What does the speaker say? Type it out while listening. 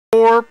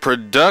Transworld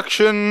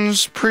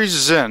Productions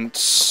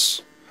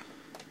presents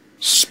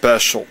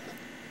Special.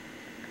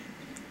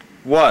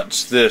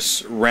 What's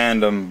this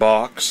random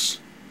box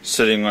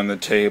sitting on the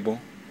table?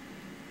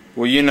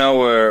 Well, you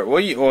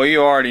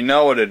already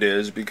know what it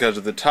is because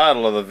of the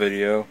title of the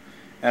video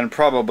and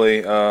probably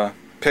a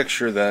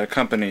picture that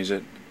accompanies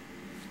it.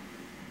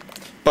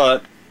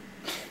 But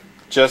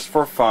just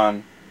for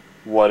fun,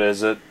 what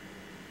is it?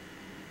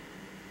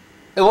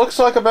 It looks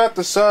like about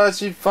the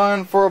size you'd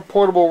find for a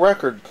portable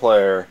record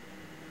player.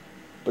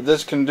 But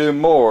this can do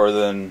more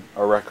than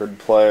a record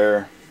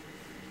player,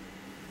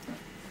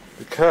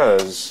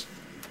 because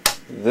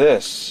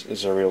this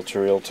is a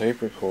reel-to-reel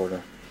tape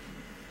recorder.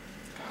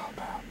 How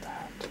about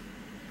that?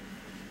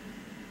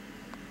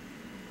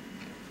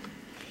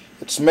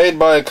 It's made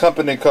by a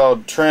company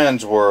called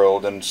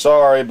Transworld, and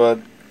sorry,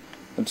 but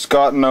it's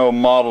got no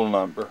model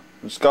number.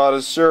 It's got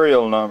a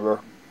serial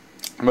number,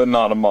 but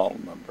not a model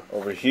number.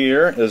 Over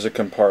here is a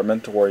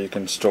compartment where you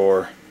can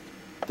store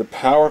the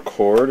power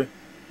cord,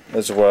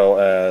 as well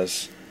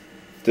as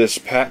this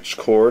patch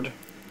cord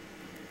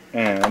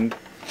and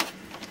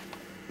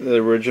the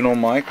original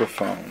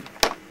microphone.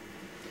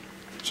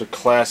 It's a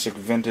classic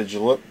vintage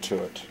look to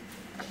it.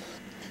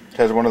 It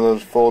has one of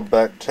those fold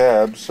back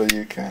tabs so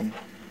you can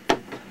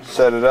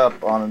set it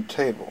up on a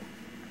table.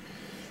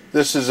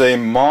 This is a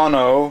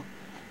mono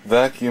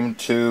vacuum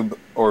tube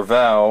or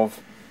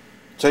valve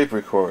tape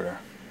recorder.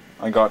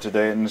 I got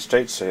today in the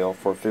estate sale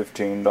for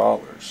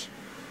 $15.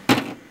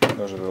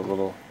 Those are the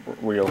little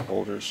reel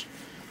holders.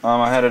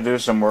 I had to do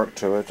some work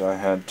to it. I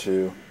had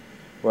to,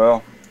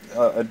 well,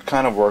 it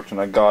kind of worked and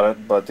I got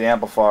it, but the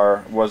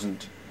amplifier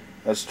wasn't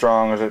as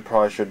strong as it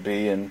probably should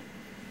be, and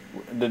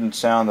it didn't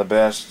sound the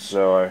best,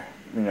 so I,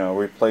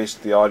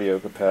 replaced the audio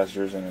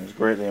capacitors, and it's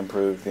greatly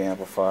improved the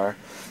amplifier.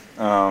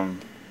 Then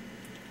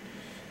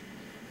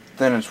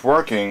it's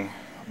working.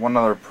 One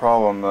other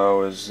problem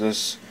though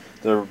is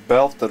the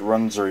belt that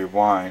runs the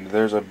rewind.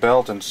 There's a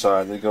belt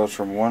inside that goes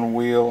from one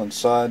wheel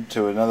inside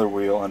to another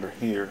wheel under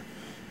here,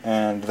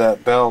 and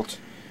that belt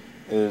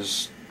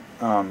is,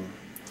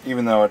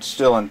 even though it's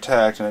still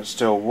intact and it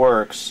still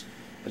works,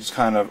 it's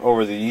kind of,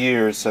 over the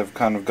years, have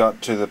kind of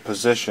got to the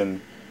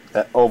position,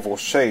 that oval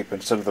shape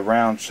instead of the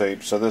round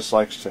shape, so this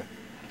likes to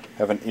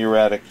have an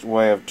erratic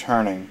way of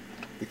turning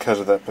because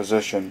of that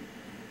position,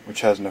 which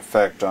has an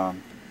effect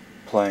on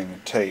playing a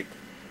tape.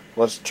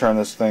 Let's turn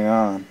this thing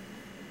on.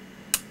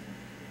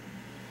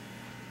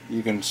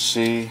 You can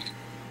see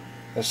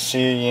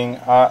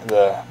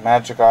the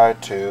magic eye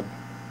tube,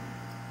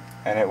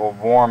 and it will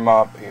warm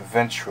up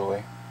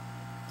eventually.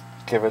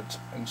 Give it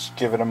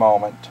a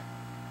moment.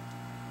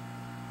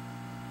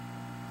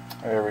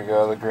 There we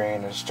go. The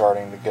green is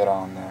starting to get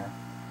on there.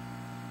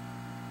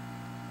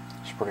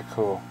 It's pretty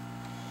cool.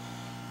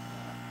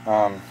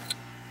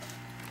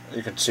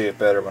 You can see it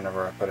better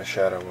whenever I put a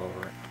shadow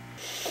over it.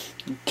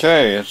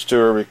 Okay, let's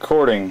do a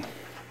recording.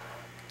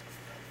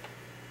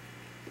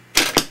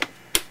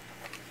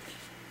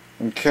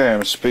 Okay,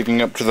 I'm speaking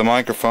up to the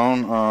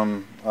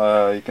microphone.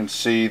 You can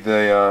see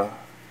the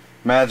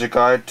magic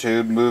eye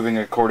tube moving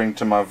according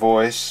to my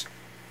voice,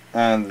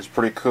 and it's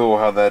pretty cool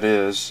how that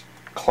is.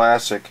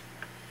 Classic,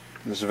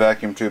 this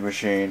vacuum tube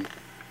machine.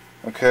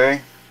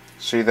 Okay,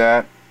 see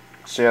that?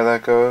 See how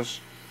that goes?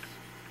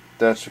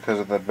 That's because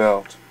of that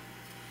belt.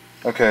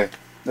 Okay,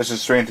 this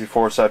is 3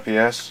 3/4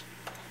 IPS.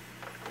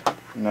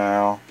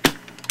 Now,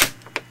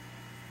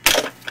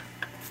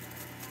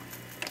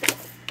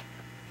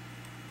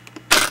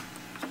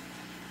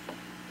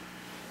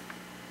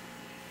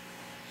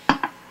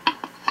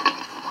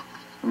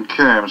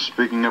 okay, I'm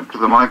speaking up to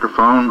the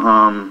microphone.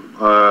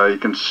 You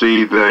can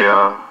see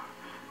the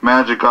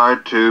magic eye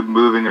tube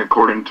moving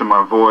according to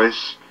my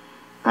voice,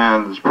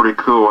 and it's pretty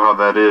cool how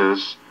that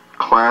is.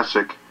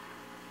 Classic,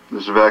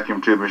 this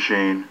vacuum tube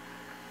machine.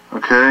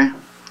 Okay,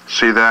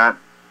 see that?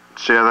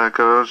 See how that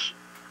goes?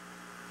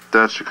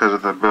 That's because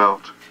of the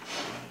belt.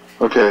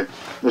 Okay,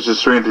 this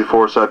is 3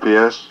 3/4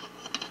 IPS.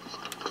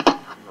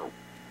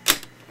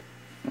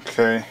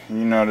 Okay,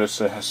 you notice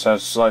it has a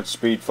slight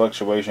speed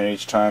fluctuation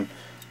each time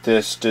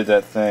this did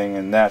that thing,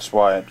 and that's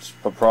why it's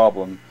a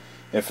problem.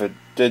 If it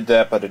did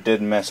that but it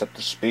didn't mess up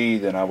the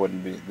speed, then I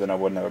wouldn't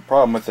have a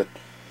problem with it.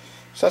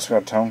 So that's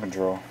got tone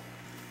control.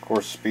 Of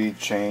course, speed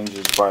change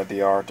is by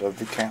the art of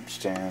the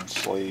capstan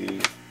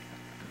sleeve.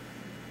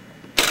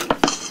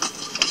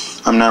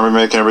 I'm now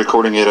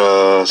recording at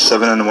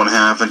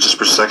 7.5 inches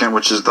per second,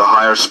 which is the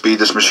higher speed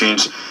this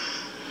machine's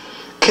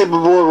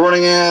capable of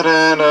running at,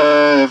 and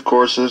of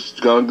course it's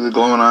got the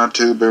glowing eye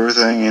tube,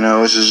 everything.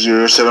 This is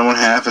your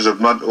 7.5 is a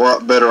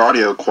lot better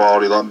audio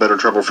quality, a lot better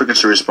treble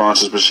frequency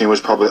response. This machine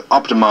was probably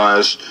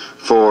optimized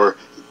for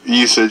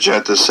usage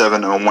at the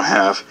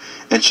 7.5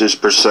 inches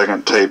per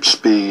second tape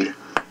speed.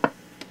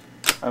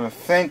 I'm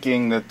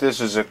thinking that this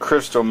is a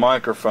crystal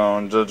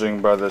microphone,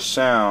 judging by the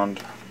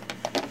sound.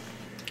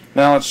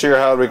 Now let's hear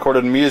how it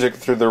recorded music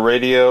through the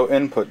radio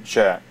input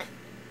jack.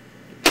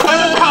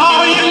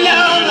 Call your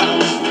lover,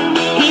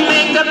 he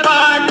make the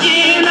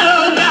bargain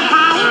of the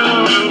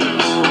house,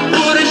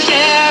 put a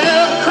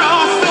shadow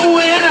across the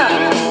winter,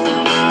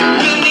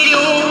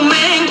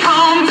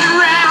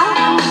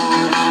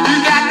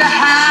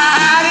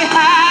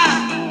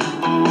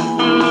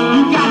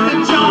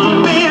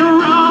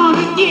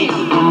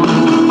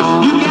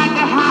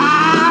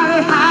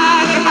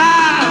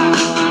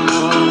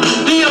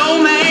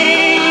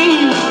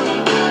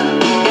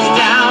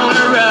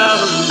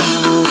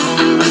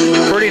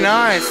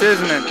 nice,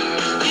 isn't it?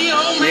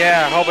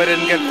 Yeah, I hope I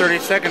didn't get 30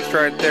 seconds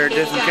right there,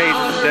 just in case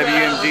it's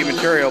WMG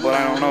material, but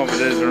I don't know if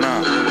it is or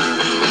not.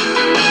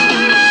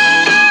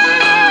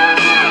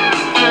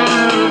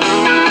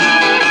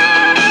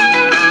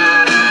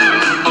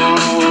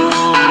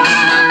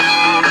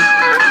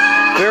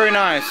 Very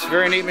nice,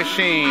 very neat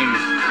machine.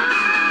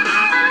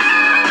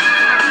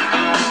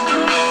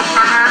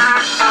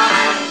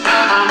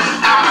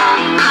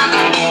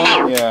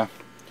 Yeah.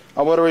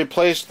 I would have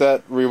replaced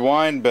that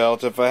rewind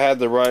belt if I had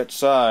the right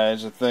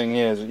size. The thing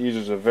is, it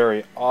uses a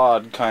very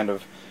odd kind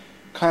of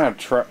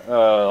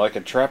like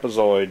a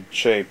trapezoid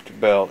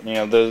shaped belt. You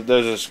know,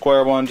 there's a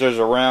square ones, there's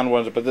a round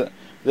ones, but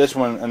this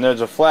one, and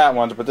there's a flat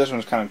ones, but this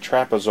one's kind of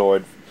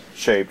trapezoid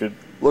shaped. It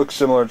looks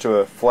similar to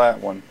a flat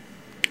one.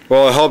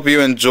 Well, I hope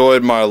you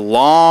enjoyed my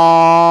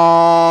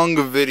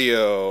long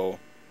video.